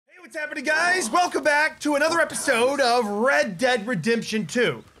What's happening, guys? Welcome back to another episode of Red Dead Redemption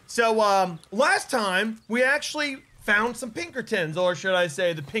 2. So, last time, we actually found some Pinkertons, or should I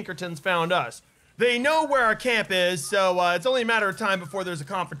say, the Pinkertons found us. They know where our camp is, so it's only a matter of time before there's a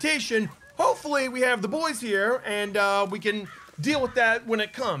confrontation. Hopefully, we have the boys here, and we can deal with that when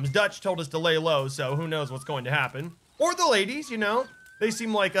it comes. Dutch told us to lay low, so who knows what's going to happen. Or the ladies, you know. They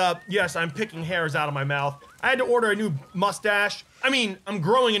seem like, yes, I'm picking hairs out of my mouth. I had to order a new mustache. I mean, I'm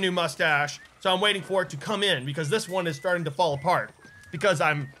growing a new mustache, so I'm waiting for it to come in because this one is starting to fall apart because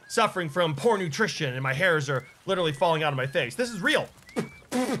I'm suffering from poor nutrition and my hairs are literally falling out of my face. This is real.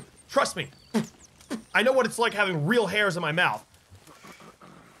 Trust me. I know what it's like having real hairs in my mouth.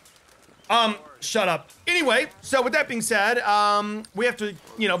 Shut up. Anyway, so with that being said, we have to,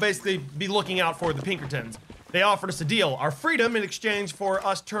 you know, basically be looking out for the Pinkertons. They offered us a deal, our freedom in exchange for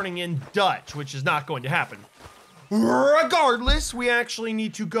us turning in Dutch, which is not going to happen. Regardless, we actually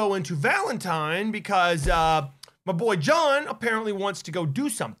need to go into Valentine because my boy John apparently wants to go do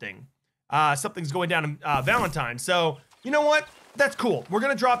something. Something's going down in Valentine. So, you know what? That's cool. We're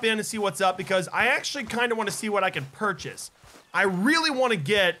gonna drop in and see what's up because I actually kind of want to see what I can purchase. I really want to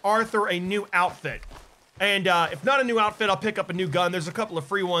get Arthur a new outfit. And if not a new outfit, I'll pick up a new gun. There's a couple of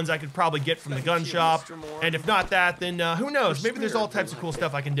free ones I could probably get from the gun shop. And if not that, then who knows? Maybe there's all types of cool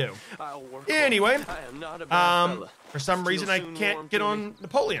stuff I can do. Anyway, for some reason I can't get on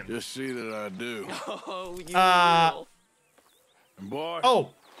Napoleon. Just see that I do. Boy. Oh,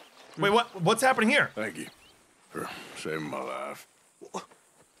 wait, what's happening here? Thank you for saving my life. Well,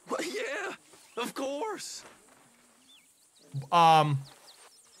 yeah, of course.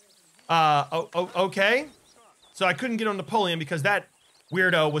 Okay. So I couldn't get on Napoleon because that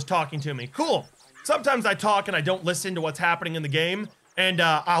weirdo was talking to me. Cool. Sometimes I talk and I don't listen to what's happening in the game, and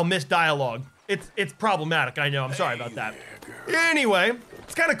I'll miss dialogue. It's problematic, I know. I'm sorry about that. Anyway,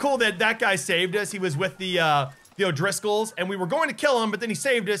 it's kind of cool that that guy saved us. He was with the O'Driscolls, and we were going to kill him, but then he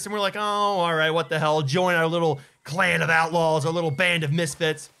saved us, and we're like, oh, all right, what the hell? Join our little clan of outlaws, our little band of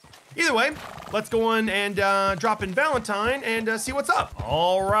misfits. Either way, let's go on and drop in Valentine and see what's up.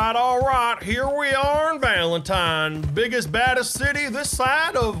 All right, here we are in Valentine, biggest, baddest city this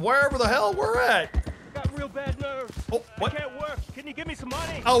side of wherever the hell we're at. Got real bad nerves. Oh, what? I can't work. Can you give me some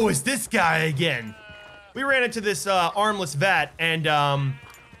money? Oh, it's this guy again. We ran into this armless vet, and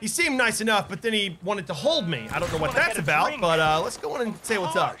he seemed nice enough, but then he wanted to hold me. I don't know what that's about, but let's go on and say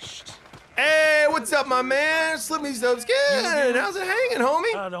what's up. Hey, what's up, my man? Slip me some skin. How's it hanging,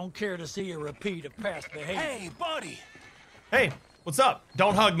 homie? I don't care to see a repeat of past behavior. Hey, buddy. Hey, what's up?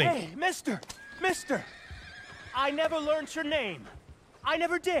 Don't hug me. Hey, mister. I never learned your name. I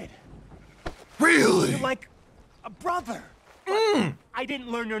never did. Really? You're like a brother. I didn't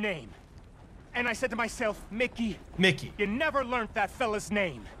learn your name. And I said to myself, Mickey. Mickey. You never learned that fella's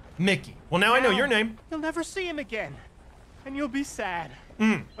name. Mickey. Well, now I know your name. You'll never see him again. And you'll be sad.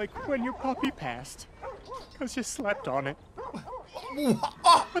 Like when your puppy passed. Because you slept on it.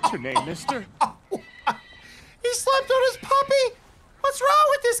 What's your name, mister? He slept on his puppy? What's wrong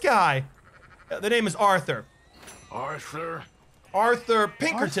with this guy? The name is Arthur. Arthur? Arthur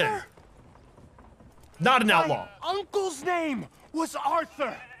Pinkerton. Arthur? Not an outlaw. My uncle's name was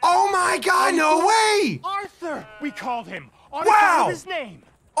Arthur. Oh my God, no way! Arthur, we called him. Arthur Wow! was his name.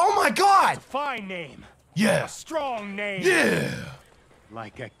 Oh my God! Fine name. Yeah. A strong name. Yeah.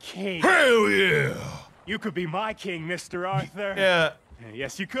 Like a king. Hell yeah. You could be my king, Mr. Arthur. Yeah.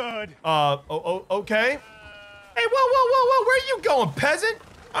 Yes, you could. Okay. Hey, whoa, where you going, peasant?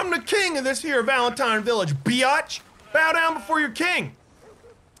 I'm the king of this here Valentine village, biatch. Bow down before your king.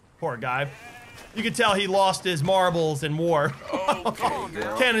 Poor guy. You could tell he lost his marbles in war.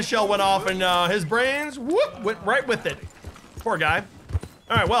 Cannon shell went off and his brains, whoop, went right with it. Poor guy.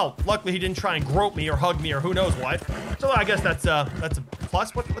 All right, well, luckily he didn't try and grope me or hug me or who knows what. So I guess that's a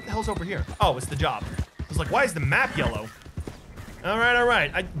plus. What the hell's over here? Oh, it's the job. I was like, why is the map yellow? All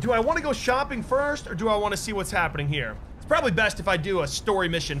right. Do I want to go shopping first or do I want to see what's happening here? It's probably best if I do a story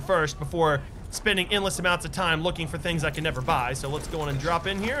mission first before spending endless amounts of time looking for things I can never buy. So let's go on and drop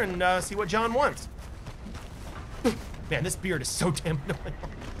in here and see what John wants. Man, this beard is so damn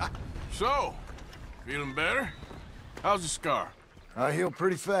annoying. So, feeling better? How's the scar? I heal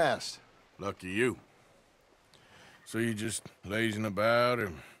pretty fast. Lucky you. So you just lazing about,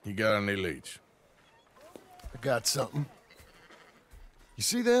 or you got any leads? I got something. You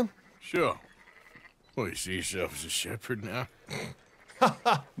see them? Sure. Well, you see yourself as a shepherd now?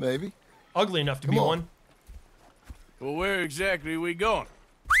 Maybe. Ugly enough to be Come on. one. Well, where exactly are we going?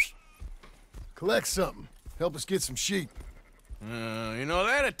 Collect something. Help us get some sheep. You know,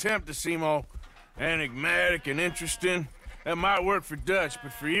 that attempt to seem all enigmatic and interesting, That might work for Dutch,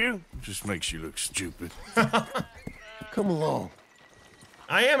 but for you, it just makes you look stupid. Come along.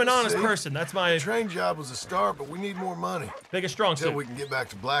 I am an honest See? person. That's my Train job was a start, but we need more money. biggest strong Until suit. we can get back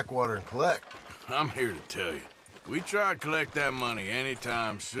to Blackwater and collect. I'm here to tell you, we try to collect that money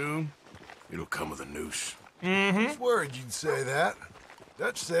anytime soon, it'll come with a noose. I was worried you'd say that.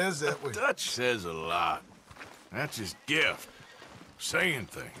 Dutch says that we... Dutch says a lot. That's his gift. Saying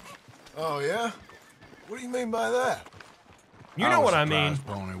things. Oh, yeah? What do you mean by that? You know what I mean. was a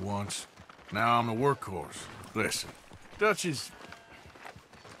prize pony once. Now I'm the workhorse. Listen, Dutch is...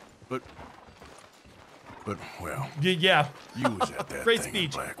 But, well, Yeah. you was at that Great thing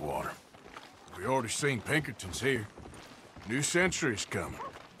speech. in Blackwater. We already seen Pinkerton's here. New century's coming.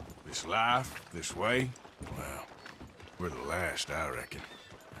 This life, this way, well, we're the last, I reckon.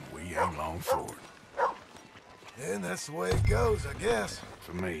 And we ain't long for it. And that's the way it goes, I guess.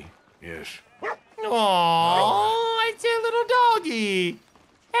 For me, yes. Aww, it's a little doggy.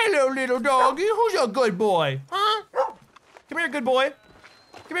 Hello, little doggy. Who's a good boy? Huh? Come here, good boy.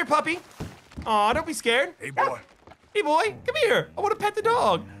 Come here, puppy. Aw, don't be scared. Hey, boy. Hey, boy, come here. I want to pet the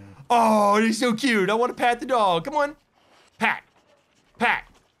dog. Oh, he's so cute. I want to pat the dog. Come on. Pat. Pat.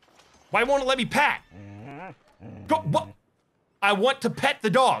 Why won't it let me pat? Go, what? I want to pet the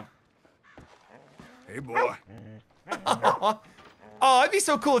dog. Hey, boy. Oh, it'd be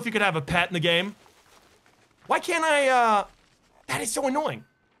so cool if you could have a pet in the game. Why can't I, that is so annoying.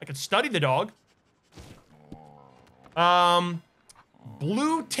 I could study the dog.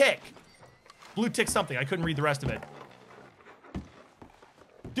 Blue tick. Blue tick something. I couldn't read the rest of it.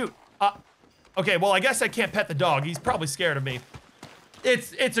 Dude, okay, well, I guess I can't pet the dog. He's probably scared of me.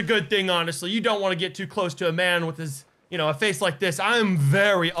 It's a good thing, honestly. You don't want to get too close to a man with his, you know, a face like this. I'm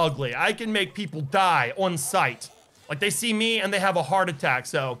very ugly. I can make people die on sight. Like, they see me and they have a heart attack,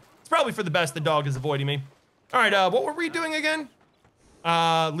 so it's probably for the best the dog is avoiding me. All right, what were we doing again?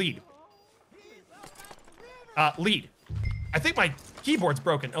 Lead. Lead. I think my keyboard's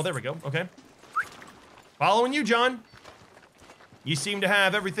broken. Oh, there we go. Okay. Following you, John. You seem to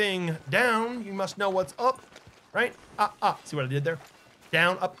have everything down. You must know what's up, right? See what I did there?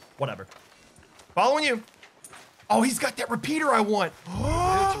 Down, up, whatever. Following you. Oh, he's got that repeater I want.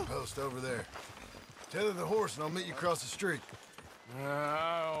 Hitching post over there. Tether the horse and I'll meet you across the street.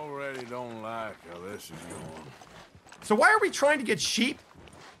 I already don't like how this is going. So why are we trying to get sheep?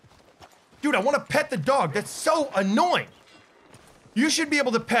 Dude, I want to pet the dog. That's so annoying. You should be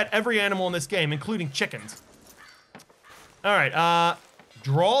able to pet every animal in this game, including chickens. All right,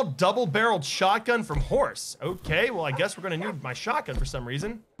 draw double-barreled shotgun from horse. Okay, well, I guess we're gonna need my shotgun for some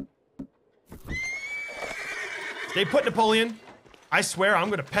reason. Stay put, Napoleon. I swear I'm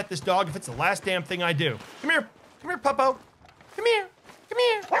gonna pet this dog if it's the last damn thing I do. Come here, Puppo. Come here, come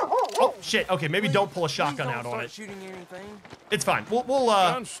here. Oh, shit, okay, maybe don't pull a shotgun out on it. Shooting anything? It's fine, we'll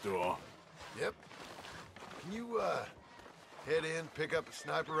Gun store. Yep. Can you, head in, pick up a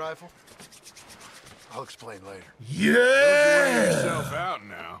sniper rifle? I'll explain later. yeah! Yourself out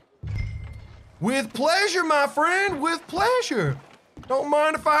now. With pleasure, my friend, with pleasure. Don't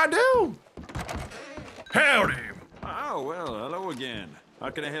mind if I do. Howdy. Oh, well, hello again. How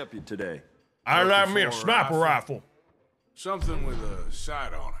can I help you today? I like me a for a sniper rifle. Something with a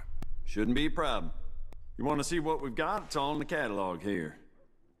sight on it. Shouldn't be a problem. You want to see what we've got? It's all in the catalog here.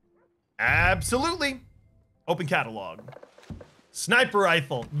 Absolutely. Open catalog. Sniper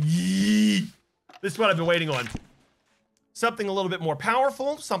rifle. Yee. This is what I've been waiting on. Something a little bit more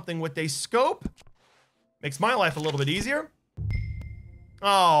powerful, something with a scope. Makes my life a little bit easier.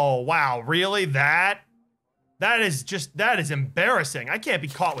 Oh, wow, really? That is embarrassing. I can't be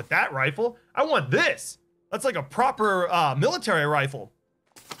caught with that rifle. I want this. That's like a proper military rifle.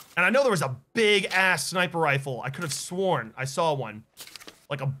 And I know there was a big ass sniper rifle. I could have sworn I saw one.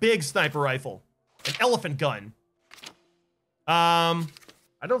 Like a big sniper rifle. An elephant gun. I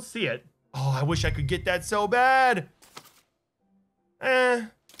don't see it. Oh, I wish I could get that so bad. Well,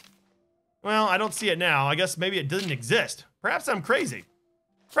 I don't see it now. I guess maybe it doesn't exist. Perhaps I'm crazy.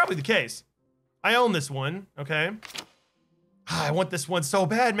 Probably the case. I own this one, okay? I want this one so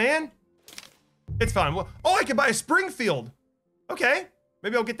bad, man. It's fine. Well, oh, I can buy a Springfield. Okay,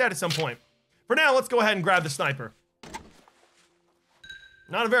 maybe I'll get that at some point. For now, let's go ahead and grab the sniper.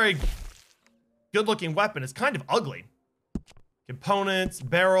 Not a very good-looking weapon. It's kind of ugly. Components,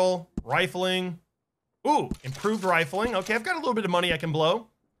 barrel, rifling. Ooh, improved rifling. Okay, I've got a little bit of money I can blow.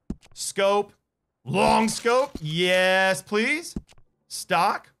 Scope. Long scope. Yes, please.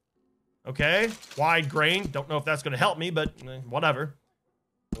 Stock. Okay. Wide grain. Don't know if that's going to help me, but whatever.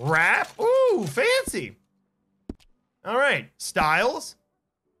 Wrap. Ooh, fancy. All right. Styles.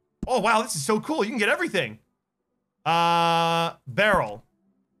 Oh, wow, this is so cool. You can get everything. Barrel.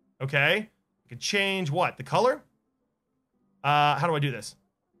 Okay. I can change what? The color? How do I do this?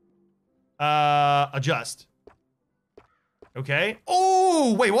 Adjust. Okay.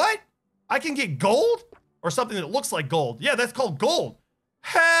 Oh, wait, what? I can get gold? Or something that looks like gold. Yeah, that's called gold.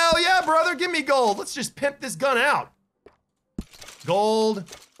 Hell yeah, brother. Give me gold. Let's just pimp this gun out. Gold.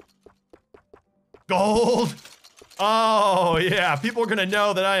 Gold. Oh, yeah. People are going to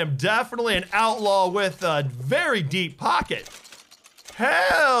know that I am definitely an outlaw with a very deep pocket.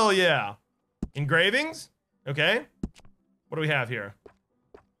 Hell yeah. Engravings. Okay. What do we have here?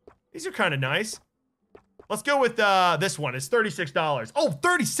 These are kind of nice. Let's go with this one. It's $36. Oh,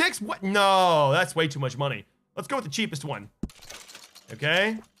 36? What? No, that's way too much money. Let's go with the cheapest one.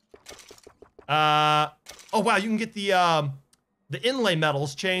 Okay. Oh, wow. You can get the inlay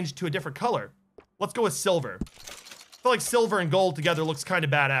metals changed to a different color. Let's go with silver. I feel like silver and gold together looks kind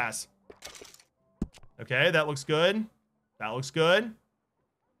of badass. Okay, that looks good. That looks good.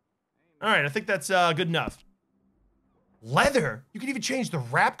 All right, I think that's good enough. Leather? You can even change the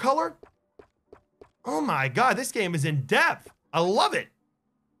wrap color? Oh my god, this game is in depth. I love it.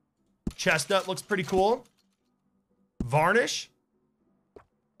 Chestnut looks pretty cool. Varnish.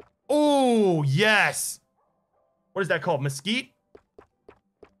 Oh, yes. What is that called? Mesquite?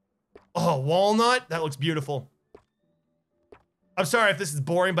 Oh, walnut? That looks beautiful. I'm sorry if this is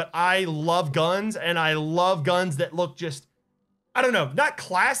boring, but I love guns, and I love guns that look just, I don't know, not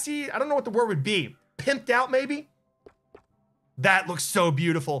classy. I don't know what the word would be. Pimped out, maybe? That looks so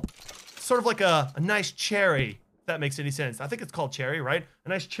beautiful. Sort of like a nice cherry, if that makes any sense. I think it's called cherry, right? A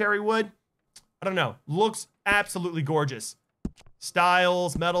nice cherry wood. I don't know. Looks absolutely gorgeous.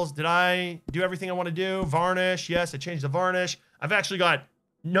 Styles, metals. Did I do everything I want to do? Varnish. Yes, I changed the varnish. I've actually got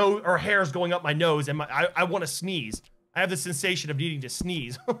hairs going up my nose, and I want to sneeze. I have the sensation of needing to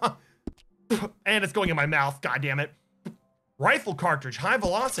sneeze. And it's going in my mouth. God damn it. Rifle cartridge. High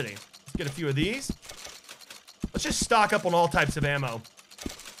velocity. Let's get a few of these. Let's just stock up on all types of ammo.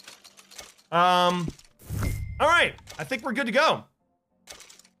 All right. I think we're good to go.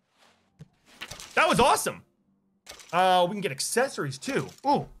 That was awesome. We can get accessories too.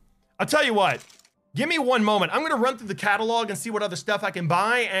 Ooh, I'll tell you what. Give me one moment. I'm going to run through the catalog and see what other stuff I can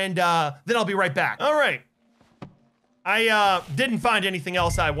buy, and then I'll be right back. All right. I didn't find anything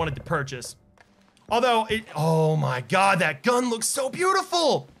else I wanted to purchase. Although, oh my god, that gun looks so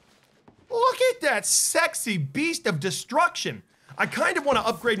beautiful. Look at that sexy beast of destruction. I kind of want to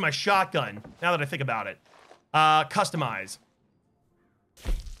upgrade my shotgun, now that I think about it. Customize.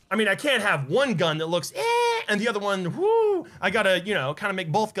 I mean, I can't have one gun that looks and the other one, whoo. I gotta, you know, kind of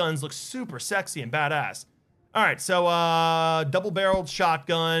make both guns look super sexy and badass. All right, so double-barreled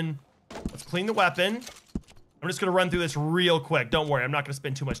shotgun. Let's clean the weapon. I'm just gonna run through this real quick. Don't worry, I'm not gonna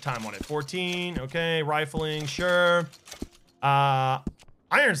spend too much time on it. 14, okay, rifling, sure.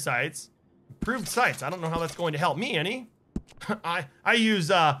 Iron sights, improved sights. I don't know how that's going to help me any. I use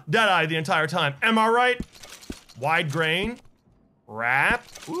Deadeye the entire time. Am I right? Wide grain. Wrap.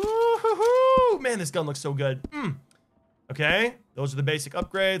 Woo-hoo-hoo. Man, this gun looks so good. Okay, those are the basic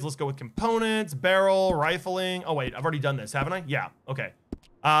upgrades. Let's go with components, barrel, rifling. Oh wait, I've already done this, haven't I? Yeah, okay.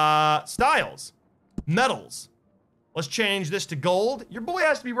 Styles. Metals. Let's change this to gold. Your boy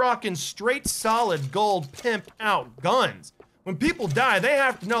has to be rocking straight solid gold pimped out guns. When people die, they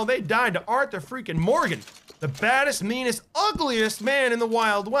have to know they died to Arthur freaking Morgan, the baddest, meanest, ugliest man in the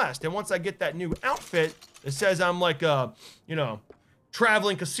Wild West. And once I get that new outfit that says I'm like a, you know,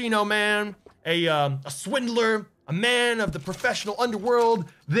 traveling casino man, a swindler, a man of the professional underworld,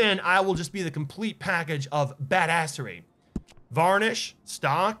 then I will just be the complete package of badassery. Varnish,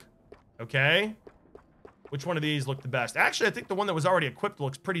 stock, okay. Which one of these look the best? Actually, I think the one that was already equipped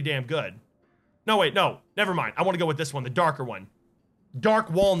looks pretty damn good. No, wait, no, never mind. I want to go with this one, the darker one.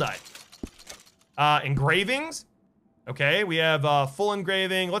 Dark walnut. Engravings. Okay, we have full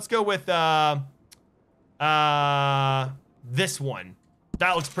engraving. Let's go with this one.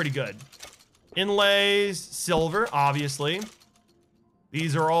 That looks pretty good. Inlays, silver, obviously.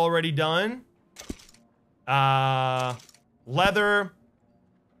 These are already done. Leather.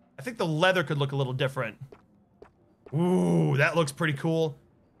 I think the leather could look a little different. Ooh, that looks pretty cool.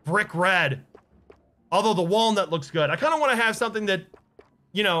 Brick red. Although the walnut looks good. I kind of want to have something that,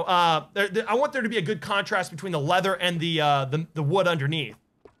 you know, I want there to be a good contrast between the leather and the wood underneath.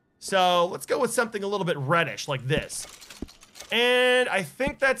 So let's go with something a little bit reddish like this. And I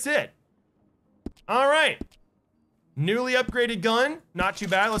think that's it. All right. Newly upgraded gun. Not too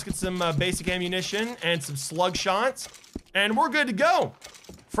bad. Let's get some basic ammunition and some slug shots. And we're good to go.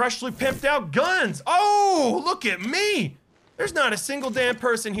 Freshly pimped out guns. Oh, look at me. There's not a single damn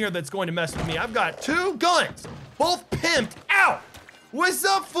person here that's going to mess with me. I've got 2 guns. Both pimped out. What's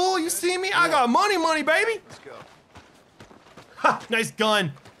up, fool? You see me? I got money, baby. Let's go. Ha, nice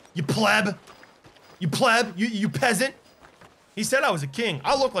gun. You pleb. You pleb. You peasant. He said I was a king.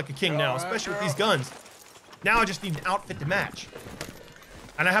 I look like a king now, especially with these guns. Now I just need an outfit to match.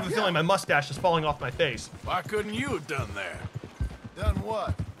 And I have a feeling my mustache is falling off my face. Why couldn't you have done that? Done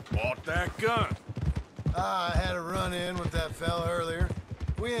what? Bought that gun. I had a run-in with that fella earlier.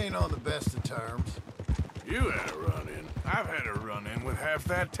 We ain't on the best of terms. You had a run-in. I've had a run-in with half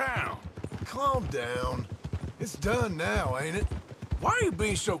that town. Calm down. It's done now, ain't it? Why are you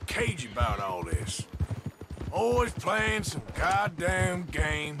being so cagey about all this? Always playing some goddamn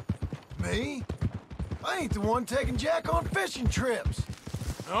game. Me? I ain't the one taking Jack on fishing trips.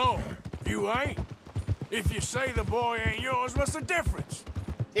 No, you ain't. If you say the boy ain't yours, what's the difference?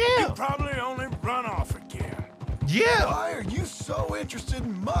 Yeah. You probably only run off again. Yeah. Why are you so interested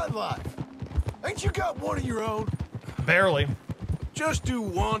in my life? Ain't you got one of your own? Barely. Just do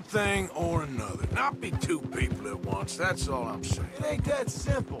one thing or another. Not be two people at once, that's all I'm saying. It ain't that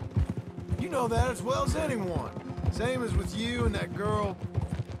simple. You know that as well as anyone. Same as with you and that girl,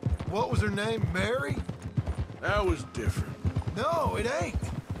 what was her name, Mary? That was different. No, it ain't.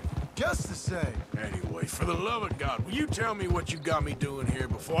 Just the same. Anyway, for the love of God, will you tell me what you got me doing here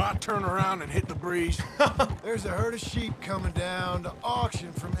before I turn around and hit the breeze? There's a herd of sheep coming down to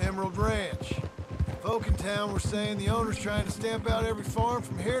auction from Emerald Ranch. Folk in town were saying the owner's trying to stamp out every farm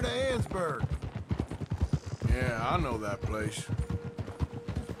from here to Ansburg. Yeah, I know that place.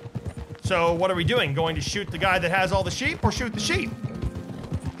 So what are we doing? Going to shoot the guy that has all the sheep or shoot the sheep?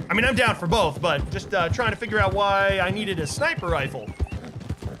 I mean, I'm down for both, but just trying to figure out why I needed a sniper rifle.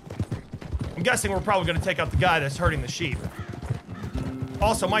 I'm guessing we're probably going to take out the guy that's herding the sheep.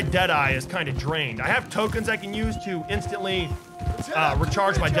 Also, my Deadeye is kind of drained. I have tokens I can use to instantly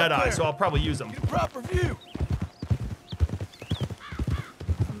recharge my Deadeye, so I'll probably use them. Get a proper view.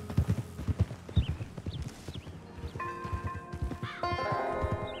 Are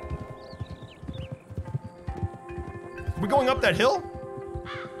we going up that hill?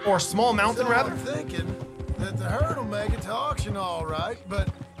 Or a small mountain, So rather? I'm thinking that the herd will make it to auction all right, but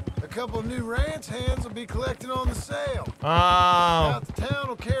a couple of new ranch hands will be collecting on the sale. Oh. Not the town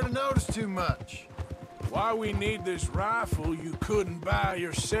will care to notice too much. Why we need this rifle you couldn't buy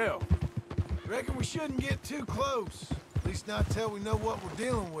yourself? Reckon we shouldn't get too close. At least not till we know what we're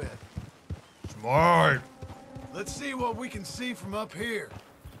dealing with. Smart. Let's see what we can see from up here.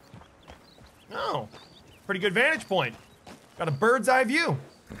 Oh. Pretty good vantage point. Got a bird's eye view.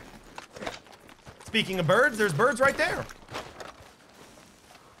 Speaking of birds, there's birds right there.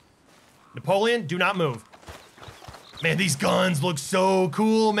 Napoleon, do not move. Man, these guns look so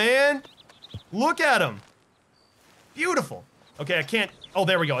cool, man. Look at them. Beautiful. Okay, I can't. Oh,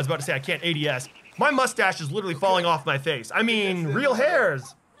 there we go. I was about to say I can't ADS. My mustache is literally falling off my face. I mean, real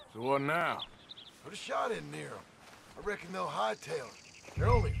hairs. So what now? Put a shot in near them. I reckon they'll hightail it. They're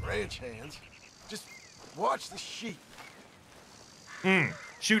only ranch hands. Just watch the sheep.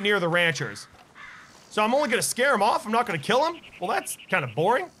 Shoot near the ranchers. So I'm only gonna scare them off? I'm not gonna kill them? Well, that's kind of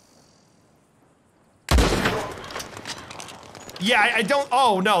boring. Yeah, I don't.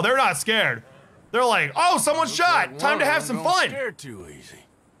 Oh, no, they're not scared. They're like, oh, someone shot. Time to have some fun. Scared too easy.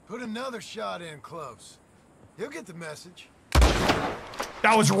 Put another shot in close. He'll get the message.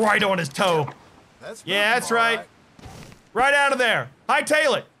 That was right on his toe. That's Yeah, that's all right. Right out of there.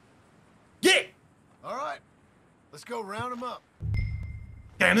 Hightail it. Get. All right. Let's go round them up.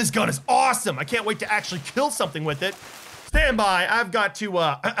 Damn, this gun is awesome. I can't wait to actually kill something with it. Stand by. I've got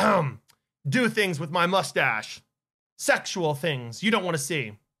to do things with my mustache. Sexual things you don't want to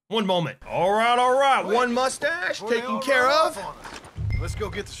see. One moment. All right. Wait. One mustache Before they taken all care run of. off on us. Let's go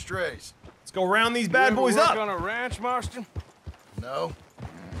get the strays. Let's go round these bad boys work up. on a ranch, Marston? No.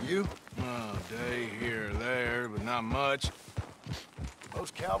 You? Oh, day here or there, but not much.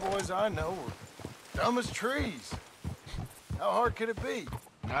 Most cowboys I know are dumb as trees. How hard could it be?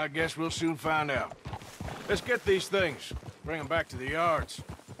 I guess we'll soon find out. Let's get these things. Bring them back to the yards.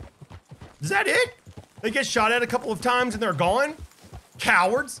 Is that it? They get shot at a couple of times and they're gone?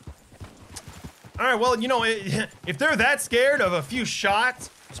 Cowards. All right, well, you know, if they're that scared of a few shots,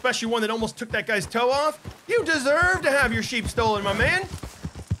 especially one that almost took that guy's toe off, you deserve to have your sheep stolen, my man.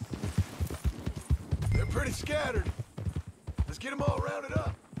 They're pretty scattered. Let's get them all rounded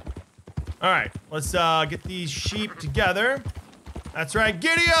up. All right, let's get these sheep together. That's right,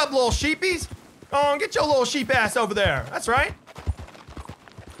 giddy up, little sheepies. Oh, get your little sheep ass over there. That's right.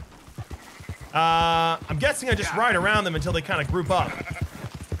 I'm guessing I just ride around them until they kind of group up.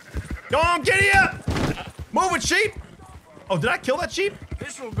 Go on, giddy up! Move it, sheep! Oh, did I kill that sheep?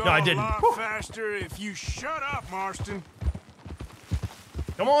 This'll go No, I a didn't. lot Whew. faster if you shut up, Marston.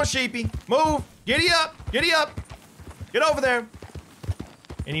 Come on, sheepy. Move. Giddy up. Giddy up. Get over there.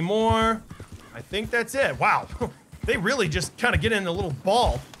 Any more? I think that's it. Wow. They really just kind of get in a little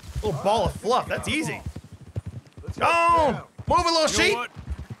ball of fluff. That's easy. Go on. Move it, little You sheep. know what?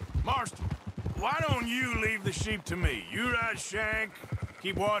 Marston, why don't you leave the sheep to me? You ride Shank,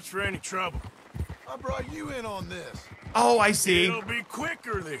 keep watch for any trouble. I brought you in on this. Oh, I see. It'll be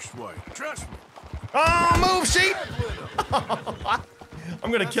quicker this way, trust me. Oh, move, sheep. With 'em.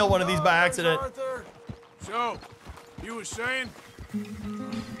 I'm going to kill one of these by accident. Arthur. So, you were saying?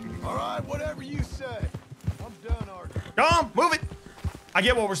 All right, whatever you say. I'm done, Arthur. Go on, move it. I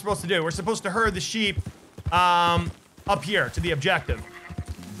get what we're supposed to do. We're supposed to herd the sheep up here to the objective.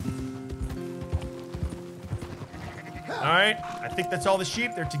 All right, I think that's all the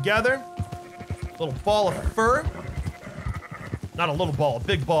sheep. They're together. Little ball of fur. Not a little ball, a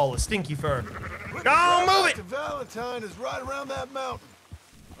big ball of stinky fur. Go on, move it. The Valentine is right around that mountain.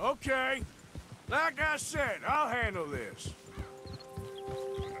 Okay. Like I said, I'll handle this.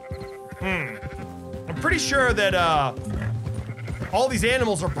 I'm pretty sure that all these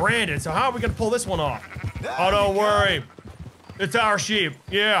animals are branded, so how are we gonna pull this one off? Oh, don't worry. It's our sheep.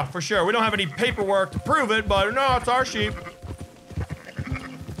 Yeah, for sure. We don't have any paperwork to prove it, but no, it's our sheep.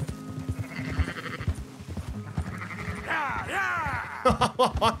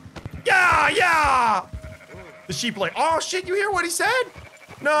 Yeah! Yeah! The sheep like, oh shit, you hear what he said?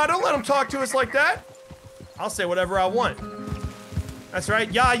 No, don't let him talk to us like that. I'll say whatever I want. That's right,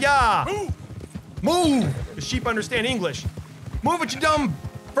 yeah. Move! Move! The sheep understand English. Move it, you dumb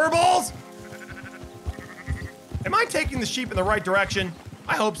furballs! Am I taking the sheep in the right direction?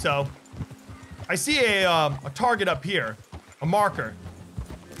 I hope so. I see a target up here, a marker.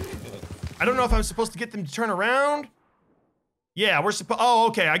 I don't know if I'm supposed to get them to turn around. Yeah, we're supposed. Oh,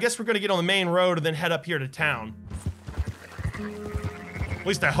 okay. I guess we're gonna get on the main road and then head up here to town. At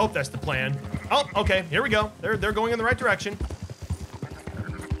least I hope that's the plan. Oh, okay. Here we go. They're going in the right direction.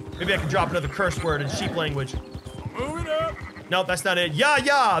 Maybe I can drop another curse word in sheep language. Move it up! Nope, that's not it.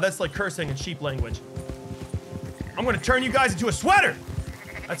 Yeah. That's like cursing in sheep language. I'm gonna turn you guys into a sweater.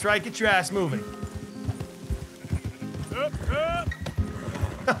 That's right. Get your ass moving. Up!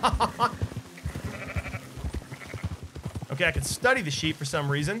 Okay, I can study the sheep for some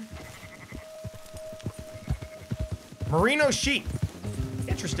reason. Merino sheep.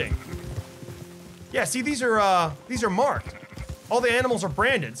 Interesting. Yeah, see, these are marked. All the animals are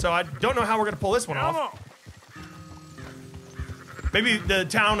branded, so I don't know how we're gonna pull this one Come off. on! Maybe the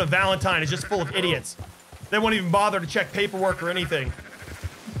town of Valentine is just full of idiots. They won't even bother to check paperwork or anything.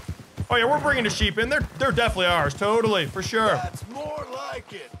 Oh yeah, we're bringing the sheep in. They're definitely ours, totally, for sure. That's more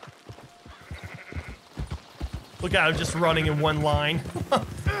like it. Look at him just running in one line.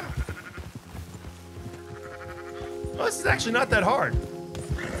 Well, this is actually not that hard.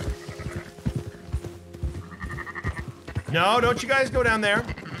 No, don't you guys go down there.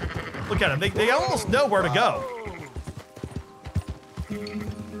 Look at them. They almost know where to go.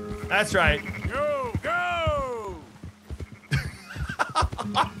 That's right. Go! Go!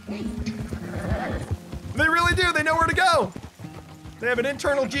 They really do. They know where to go. They have an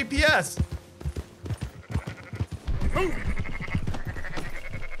internal GPS.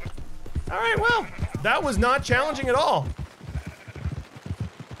 All right, well, that was not challenging at all.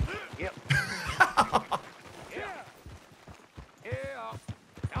 Yep.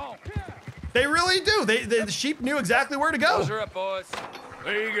 Oh. They really do. The sheep knew exactly where to go. Close her up, boys.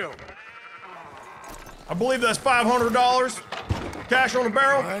 There you go. I believe that's $500. Cash on the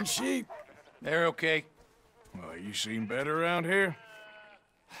barrel. Fine sheep. They're okay. Well, you seem better around here.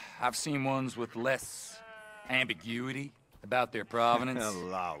 I've seen ones with less ambiguity about their provenance. A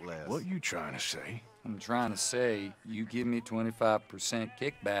lot less. What you trying to say? I'm trying to say, you give me 25%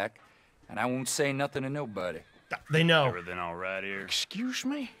 kickback, and I won't say nothing to nobody. They know. Everything all right here? Excuse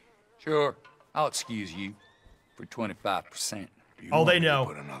me? Sure, I'll excuse you for 25%. You Oh, they want me to know.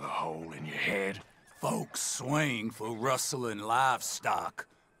 Put another hole in your head? Folks swing for rustling livestock.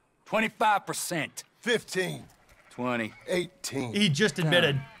 25%. 15. 20. 18. He just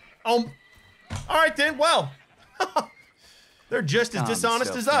admitted. Oh, all right then. Well, they're just as Calm dishonest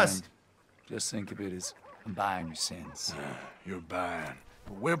as yourself, us. friend. Just think of it as I'm buying your sins. You're buying,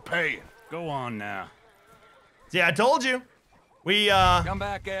 but we're paying. Go on now. Yeah, I told you. We Come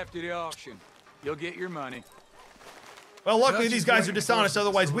back after the auction. You'll get your money. well, luckily Judge these is guys are waiting dishonest. for us.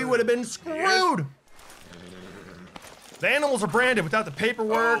 Otherwise, we would have been screwed. The animals are branded without the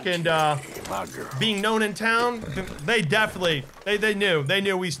paperwork and My girl. being known in town. They definitely they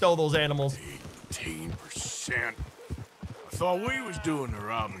knew we stole those animals. 18%. I thought we was doing the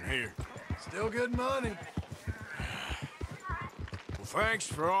robbing here. Still good money. Well, thanks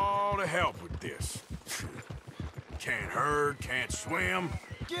for all the help with this. Can't herd, can't swim.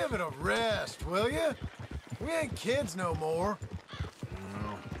 Give it a rest, will you? We ain't kids no more.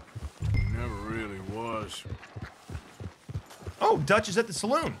 No, never really was. Oh, Dutch is at the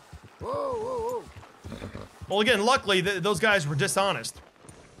saloon. Whoa, whoa, whoa. Well, again, luckily, those guys were dishonest.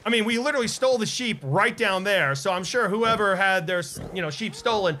 I mean, we literally stole the sheep right down there, so I'm sure whoever had their, sheep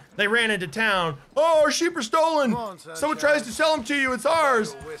stolen, they ran into town. Oh, our sheep are stolen! Come on, sunshine. Someone tries to sell them to you, it's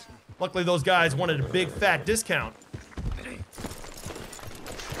ours! Little whiskey. Luckily, those guys wanted a big, fat discount.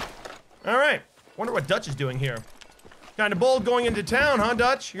 All right, wonder what Dutch is doing here. Kind of bold going into town, huh,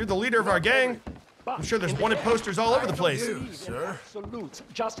 Dutch? You're the leader of our gang. I'm sure there's wanted posters all over the place. You, sir. Absolutes,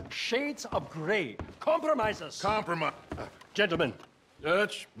 just shades of gray. Compromises. Compromise. Gentlemen,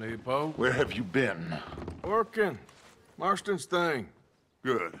 Dutch, Leopold. Where have you been? Working. Marston's thing.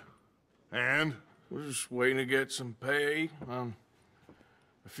 Good. And? We're just waiting to get some pay on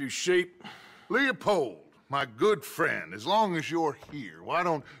a few sheep. Leopold, my good friend, as long as you're here, why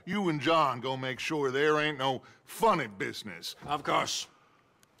don't you and John go make sure there ain't no funny business? Of course.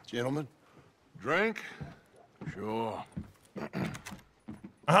 Gentlemen, drink? Sure.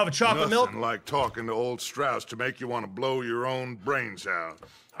 I'll have a chocolate milk. Nothing like talking to old Strauss to make you want to blow your own brains out.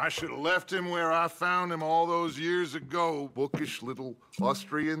 I should have left him where I found him all those years ago. Bookish little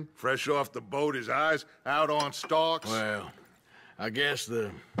Austrian, fresh off the boat, his eyes out on stalks. Well, I guess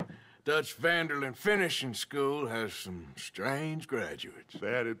the Dutch Vanderlyn Finishing School has some strange graduates.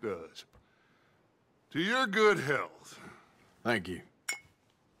 That it does. To your good health. Thank you.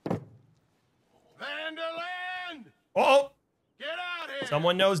 Vanderland! Oh, Get out here!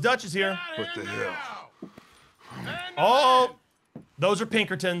 someone knows Dutch is here. What the hell? Oh, those are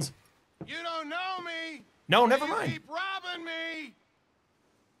Pinkertons. You don't know me. No, never You mind. keep robbing me.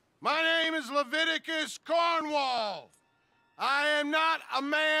 My name is Leviticus Cornwall. I am not a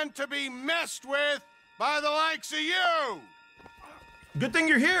man to be messed with by the likes of you. Good thing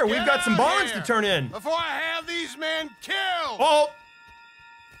you're here. We've Get got some out bonds here to turn in. before I have these men killed. Oh.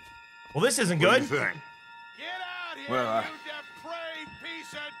 Well, this isn't What do good. you think? Get out here, Well, you depraved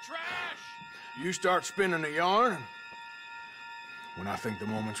piece of trash. You start spinning the yarn, and when I think the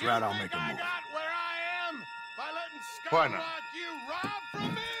moment's right, I'll make a I move. got where I am by letting Why scum not? like you rob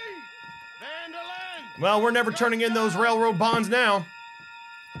from me. Vanderlyn, Well, we're never turning in those railroad bonds now.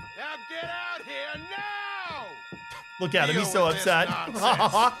 now get out here now. Look at him. He's Deal so with this upset.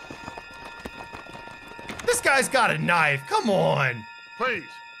 nonsense. This guy's got a knife. Come on. Please,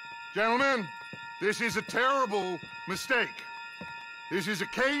 gentlemen, this is a terrible mistake. This is a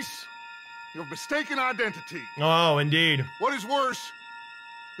case of mistaken identity. Oh, indeed. What is worse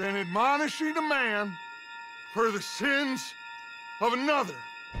than admonishing a man for the sins of another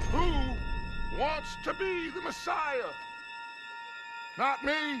who wants to be the Messiah? Not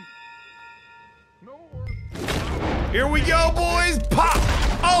me. Nor. Here we go, boys. Pop.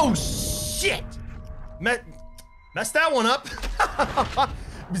 Oh, shit. Messed that one up.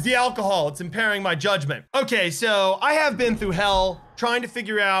 It was the alcohol. It's impairing my judgment. Okay, so I have been through hell trying to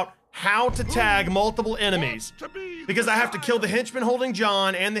figure out how to tag multiple enemies. Because I have to kill the henchman holding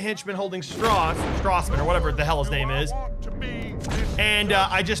John and the henchman holding Strassman, or whatever the hell his name is. And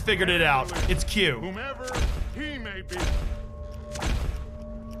I just figured it out. It's Q. Whomever he may be.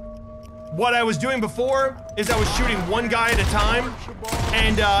 What I was doing before is I was shooting one guy at a time,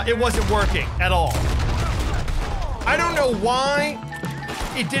 and it wasn't working at all. I don't know why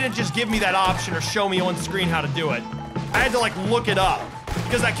it didn't just give me that option or show me on screen how to do it. I had to like look it up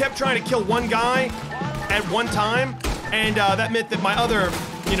because I kept trying to kill one guy at one time, and that meant that my other,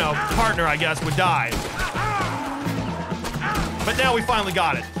 partner, I guess, would die. But now we finally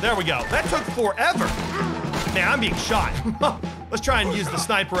got it. There we go. That took forever. Man, I'm being shot. Let's try and use the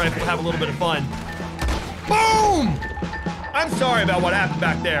sniper rifle, have a little bit of fun. Boom! I'm sorry about what happened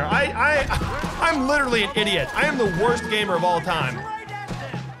back there. I'm literally an idiot. I am the worst gamer of all time.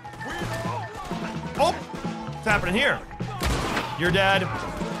 Oh, what's happening here? You're dead.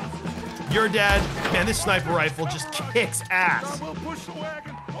 You're dead. Man, this sniper rifle just kicks ass. We'll push the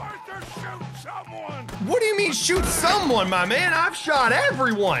wagon. Arthur, shoot someone. What do you mean shoot someone, my man? I've shot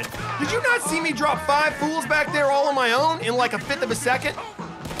everyone. Did you not see me drop 5 fools back there all on my own in like a 1/5 of a second?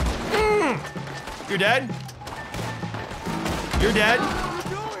 You're dead? You're dead?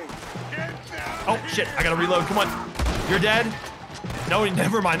 Oh, shit, I gotta reload, come on. You're dead? No,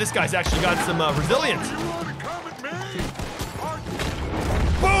 never mind, this guy's actually got some resilience. You want to come at me?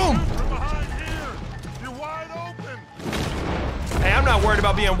 Boom! From behind here. You're wide open. Hey, I'm not worried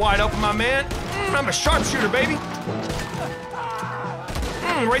about being wide open, my man. I'm a sharpshooter, baby.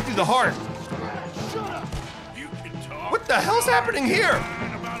 Right through the heart. What the hell's happening here?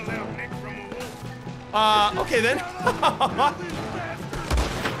 Okay then.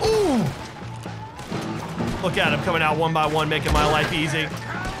 Ooh! Look at him coming out one by one, making my life easy.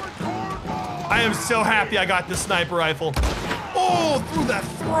 I am so happy I got this sniper rifle. Oh, through the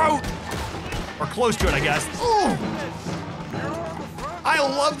throat! Or close to it, I guess. Ooh! I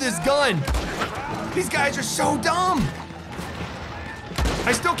love this gun. These guys are so dumb.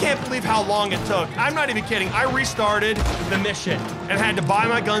 I still can't believe how long it took. I'm not even kidding. I restarted the mission and had to buy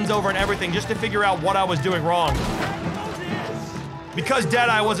my guns over and everything just to figure out what I was doing wrong. Because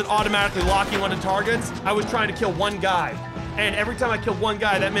Deadeye wasn't automatically locking onto targets, I was trying to kill one guy. And every time I killed one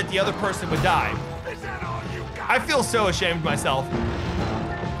guy, that meant the other person would die. I feel so ashamed of myself.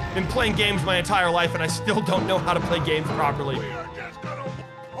 Been playing games my entire life and I still don't know how to play games properly.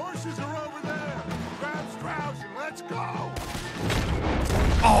 Horses are over there. Grab Strauss and let's go.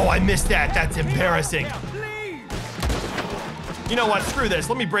 Oh, I missed that. That's embarrassing. You know what? Screw this.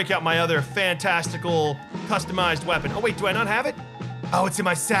 Let me break out my other fantastical customized weapon. Oh, wait, do I not have it? Oh, it's in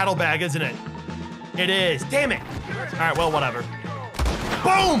my saddlebag, isn't it? It is. Damn it. All right, well, whatever.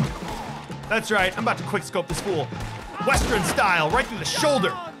 Boom! That's right. I'm about to quick scope this fool. Western style, right through the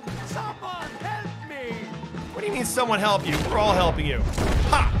shoulder. Someone help me! What do you mean someone help you? We're all helping you.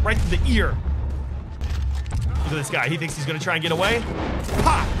 Ha! Right through the ear. Look at this guy. He thinks he's gonna try and get away.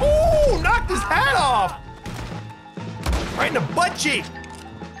 Ha! Ooh! Knocked his hat off! Right in the butt cheek.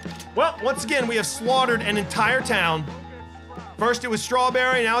 Well, once again, we have slaughtered an entire town. First it was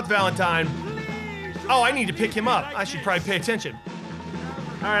Strawberry, now it's Valentine. Oh, I need to pick him up. I should probably pay attention.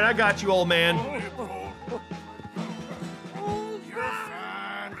 All right, I got you, old man.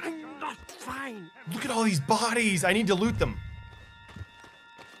 I'm not fine. Look at all these bodies. I need to loot them.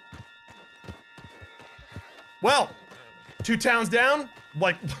 Well, 2 towns down.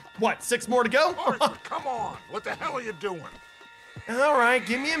 Like, what, 6 more to go? Arthur, come on. What the hell are you doing? All right,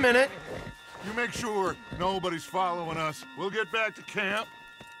 give me a minute. You make sure nobody's following us. We'll get back to camp.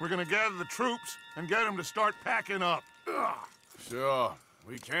 We're gonna gather the troops and get them to start packing up. Ugh. Sure.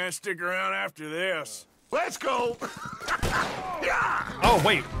 We can't stick around after this. Let's go. Yeah. Oh,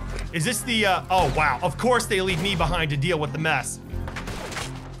 wait. Is this the, oh, wow. Of course they leave me behind to deal with the mess.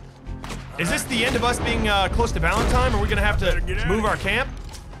 Is this the end of us being close to Valentine? Are we gonna have to move our camp?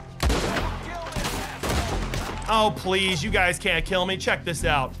 Oh, please, you guys can't kill me. Check this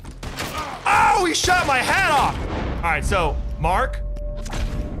out. Oh, he shot my hat off! All right, so, Mark,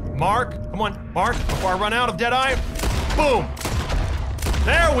 come on, Mark, before I run out of Deadeye. Boom!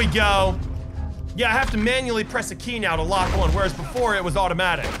 There we go. Yeah, I have to manually press a key now to lock on, whereas before it was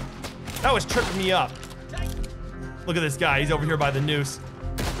automatic. That was tripping me up. Look at this guy, he's over here by the noose.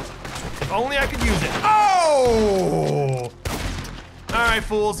 If only I could use it. Oh! All right,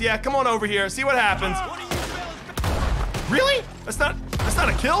 fools, yeah, come on over here, see what happens. Really? That's not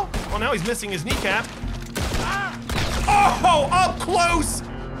a kill? Well, now he's missing his kneecap. Oh, up close!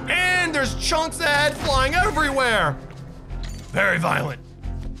 And there's chunks of head flying everywhere. Very violent,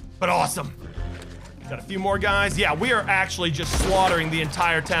 but awesome. Got a few more guys. Yeah, we are actually just slaughtering the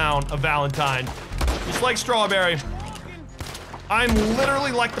entire town of Valentine. Just like Strawberry. I'm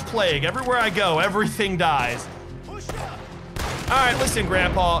literally like the plague. Everywhere I go, everything dies. All right, listen,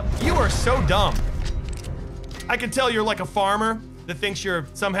 Grandpa, you are so dumb. I can tell you're like a farmer that thinks you're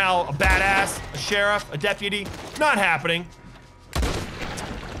somehow a badass, a sheriff, a deputy. Not happening.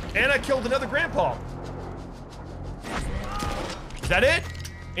 And I killed another grandpa. Is that it?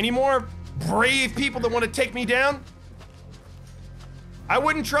 Any more brave people that want to take me down? I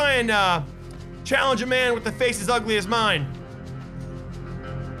wouldn't try and challenge a man with a face as ugly as mine.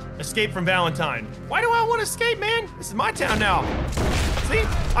 Escape from Valentine. Why do I want to escape, man? This is my town now. See?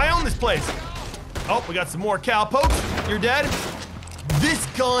 I own this place. Oh, we got some more cowpokes. You're dead. This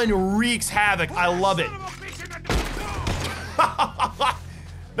gun wreaks havoc. I love it.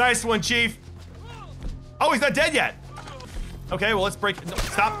 Nice one, Chief. Oh, he's not dead yet. Okay, well, let's break. No,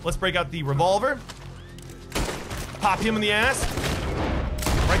 stop. Let's break out the revolver. Pop him in the ass.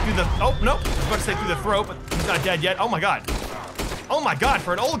 Right through the. Oh, no. I was about to say through the throat, but he's not dead yet. Oh, my God. Oh, my God.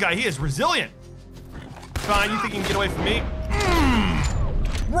 For an old guy, he is resilient. Fine. You think you can get away from me?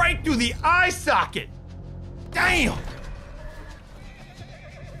 Right through the eye socket. Damn.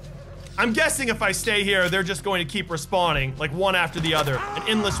 I'm guessing if I stay here, they're just going to keep respawning, like one after the other. An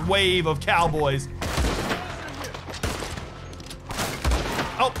endless wave of cowboys.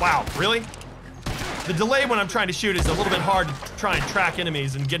 Oh, wow, really? The delay when I'm trying to shoot is a little bit hard to try and track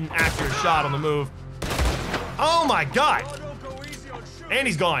enemies and get an accurate shot on the move. Oh my God. And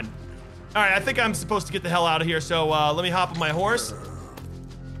he's gone. All right, I think I'm supposed to get the hell out of here, so let me hop on my horse.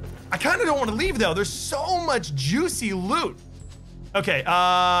 I kind of don't want to leave though. There's so much juicy loot. Okay,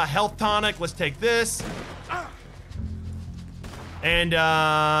 health tonic, let's take this. And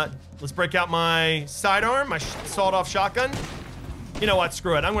let's break out my sidearm, my sawed-off shotgun. You know what,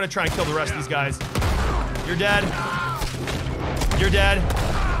 screw it. I'm gonna try and kill the rest of these guys. You're dead. You're dead.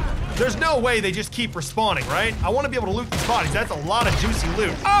 There's no way they just keep respawning, right? I wanna be able to loot these bodies. That's a lot of juicy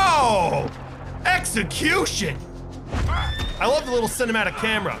loot. Oh! Execution! I love the little cinematic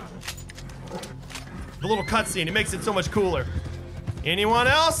camera. The little cutscene, it makes it so much cooler. Anyone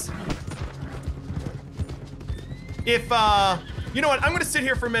else? If, you know what, I'm gonna sit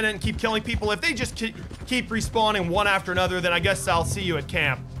here for a minute and keep killing people. If they just keep respawning one after another, then I guess I'll see you at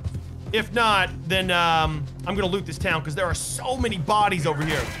camp. If not, then I'm gonna loot this town because there are so many bodies over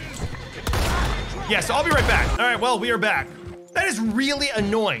here. Yeah, so I'll be right back. All right, well, we are back. That is really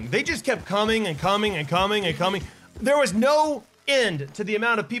annoying. They just kept coming and coming and coming and coming. There was no end to the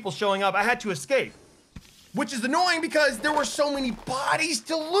amount of people showing up. I had to escape, which is annoying because there were so many bodies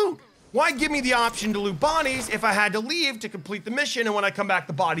to loot. Why give me the option to loot bodies if I had to leave to complete the mission and when I come back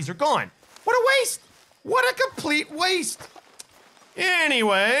the bodies are gone? What a waste! What a complete waste!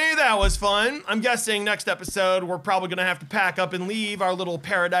 Anyway, that was fun. I'm guessing next episode we're probably gonna have to pack up and leave our little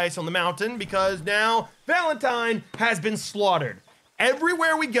paradise on the mountain because now Valentine has been slaughtered.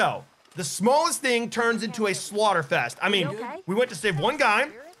 Everywhere we go, the smallest thing turns into a slaughter fest. I mean, we went to save one guy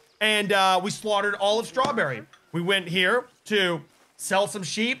and we slaughtered all of Strawberry. We went here to sell some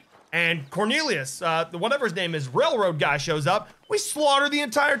sheep and Cornelius, whatever his name is, railroad guy shows up. We slaughter the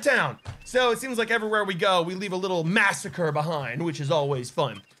entire town. So it seems like everywhere we go, we leave a little massacre behind, which is always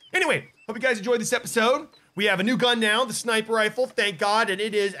fun. Anyway, hope you guys enjoyed this episode. We have a new gun now, the sniper rifle, thank God, and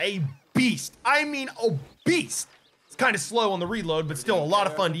it is a beast. I mean, a beast. It's kind of slow on the reload, but still a lot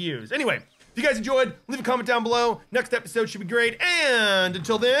of fun to use. Anyway, if you guys enjoyed, leave a comment down below. Next episode should be great, and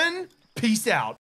until then, peace out.